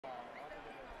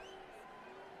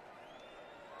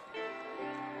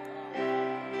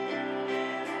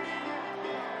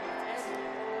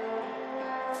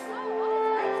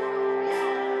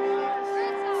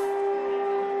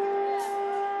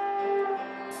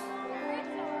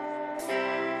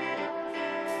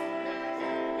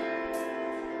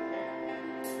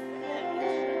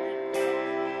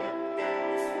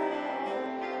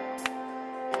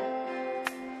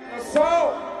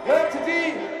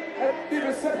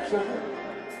connection.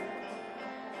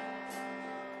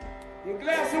 Your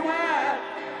glass of wine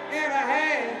in her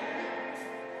hand.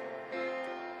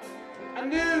 I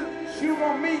knew she was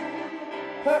gonna meet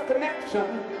her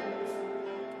connection.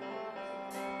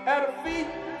 At her feet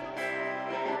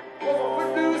was a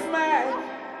footloose man.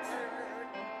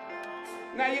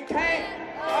 Now you can't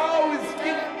always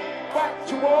get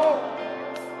what you want.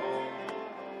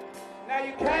 Now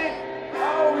you can't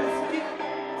always get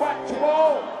what you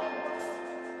want.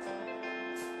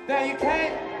 Now you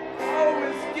can't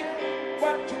always get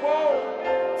what you want.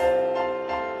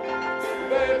 You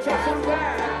better try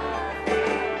sometime.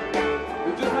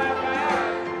 You just might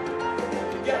find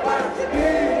you get what you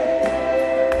need.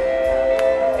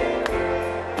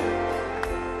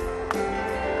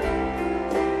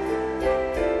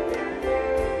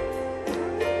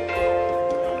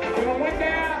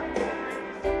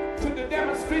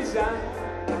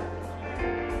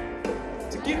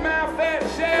 To get my fair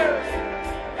share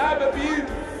of abuse.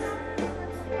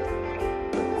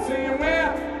 Seeing where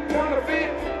we want to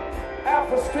fit our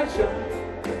frustration.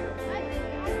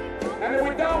 And if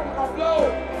we don't, we're going to blow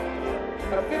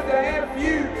a 50-amp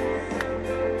fuse.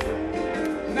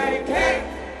 Now you can't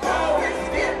always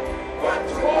get what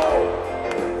you want.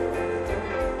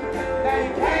 Now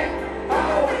you can't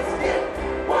always get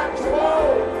what you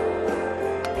want.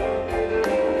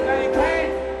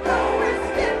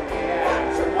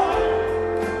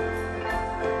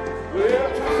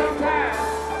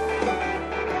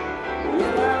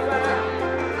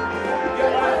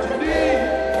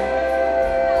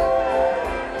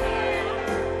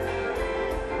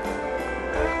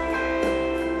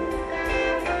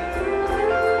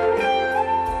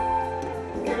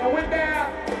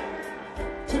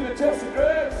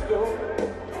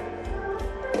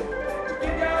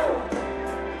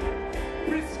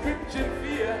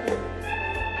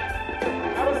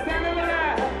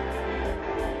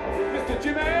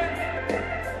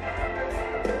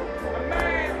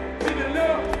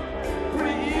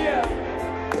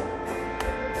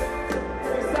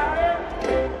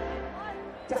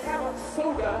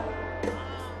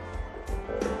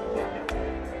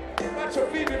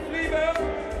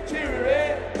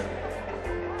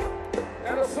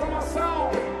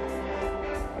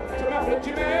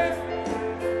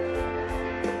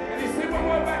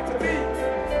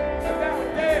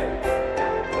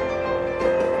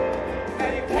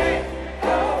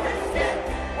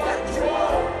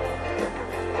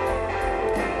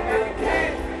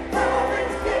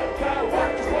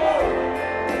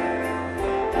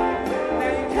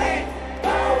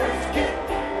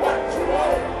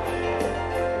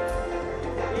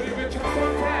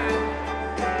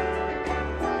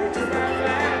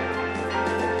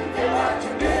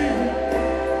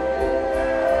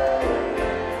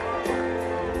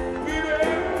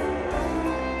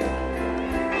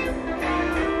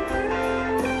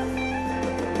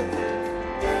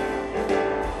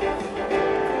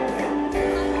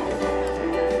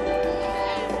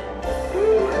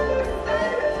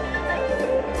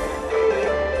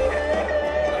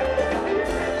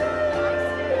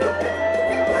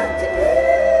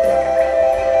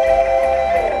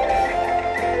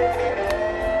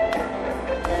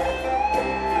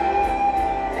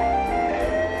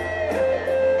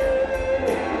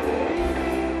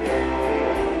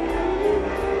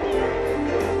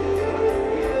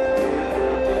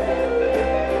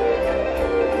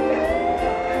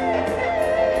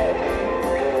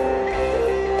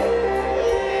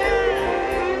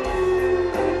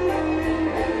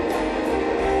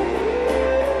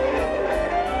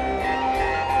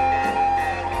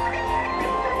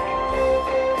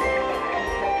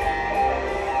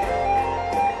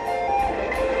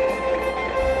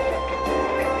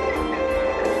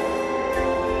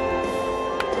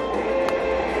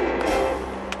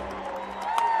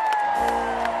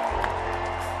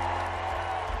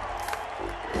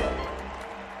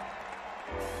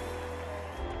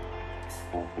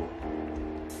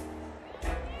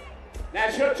 Now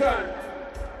it's your turn.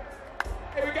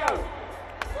 Here we go.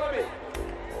 Follow me.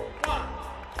 1,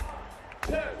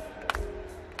 2.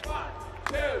 1,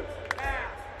 2.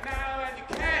 Now, and you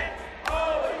can't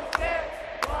always get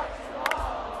what you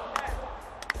want.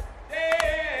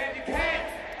 Yeah, and you can't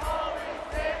always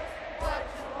get what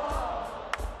you want.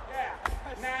 Yeah.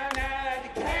 Now, and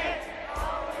you can't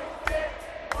always get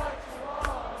what you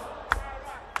want.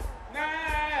 Now,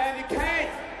 and you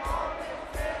can't.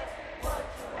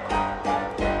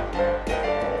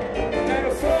 Let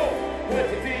us all put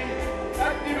it in.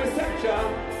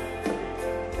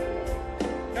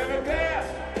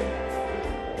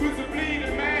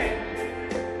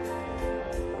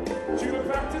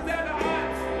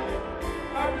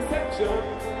 perfection.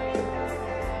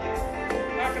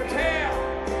 I can tell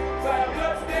by a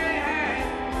bloodstained hand.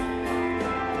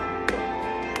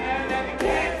 And then you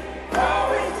can't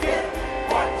always get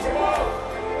what you want.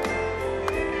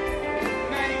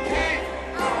 Now you can't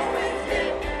always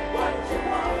get what you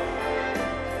want.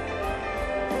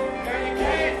 Now you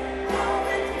can't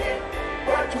always get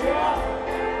what you want.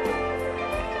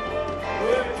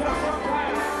 Well, it's tough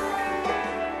sometimes.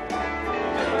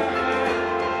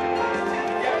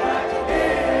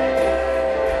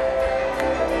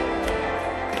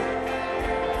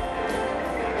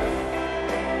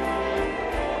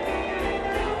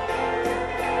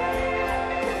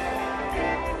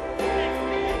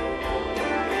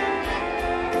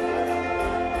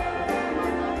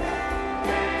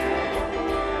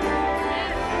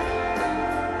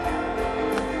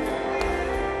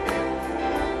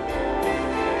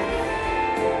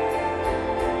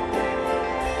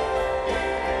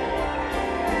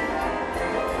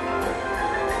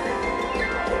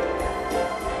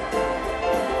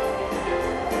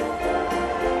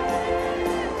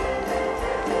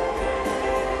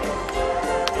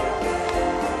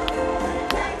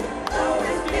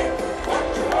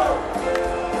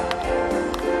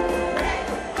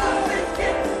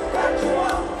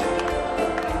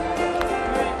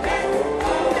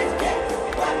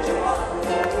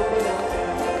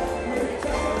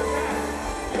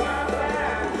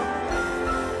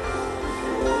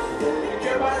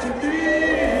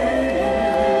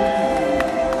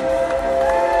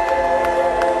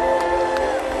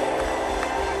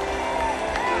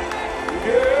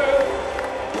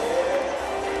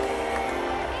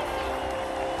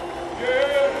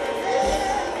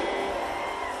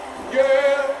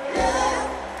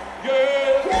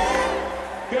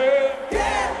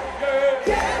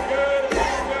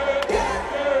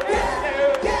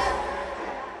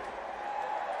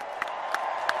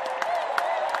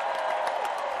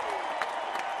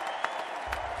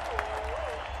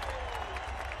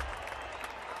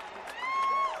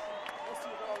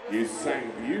 You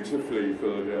sang beautifully,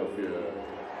 Philadelphia.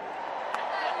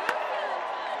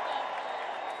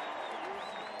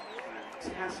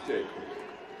 Fantastic.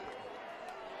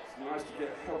 It's nice to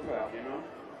get help out, you know.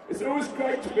 It's always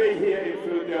great to be here in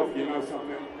Philadelphia, you know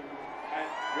something. And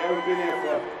we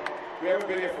haven't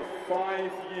been here for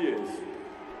 5 years.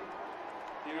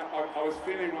 You know, I was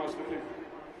feeling when I was looking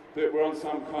that we're on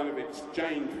some kind of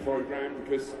exchange program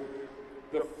because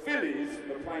the Phillies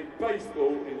are playing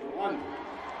baseball in London.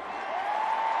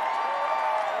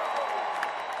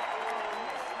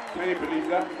 Can you believe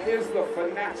that? Here's the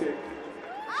fanatic.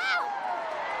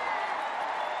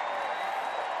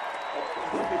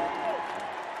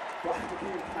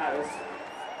 Buckingham Palace.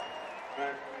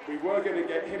 We were going to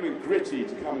get him and Gritty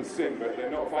to come and sing, but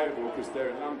they're not available because they're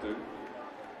in London.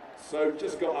 So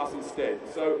just got us instead.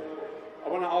 So I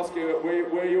want to ask you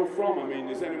where you're from. I mean,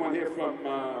 is anyone here from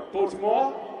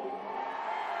Baltimore?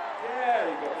 Yeah,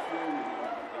 you got a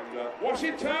few. And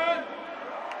Washington?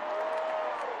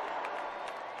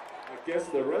 I guess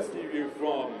the rest of you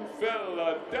from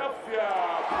Philadelphia.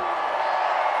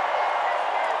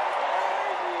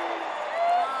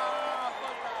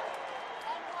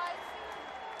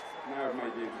 Now I've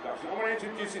made the introduction. I want to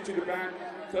introduce you to the band.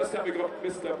 First up, we've got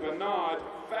Mr. Bernard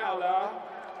Fowler.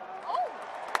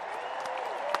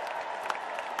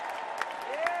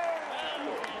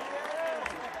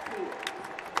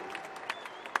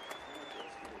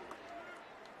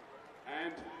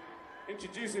 And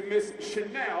introducing Miss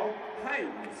Chanel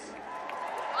Haynes.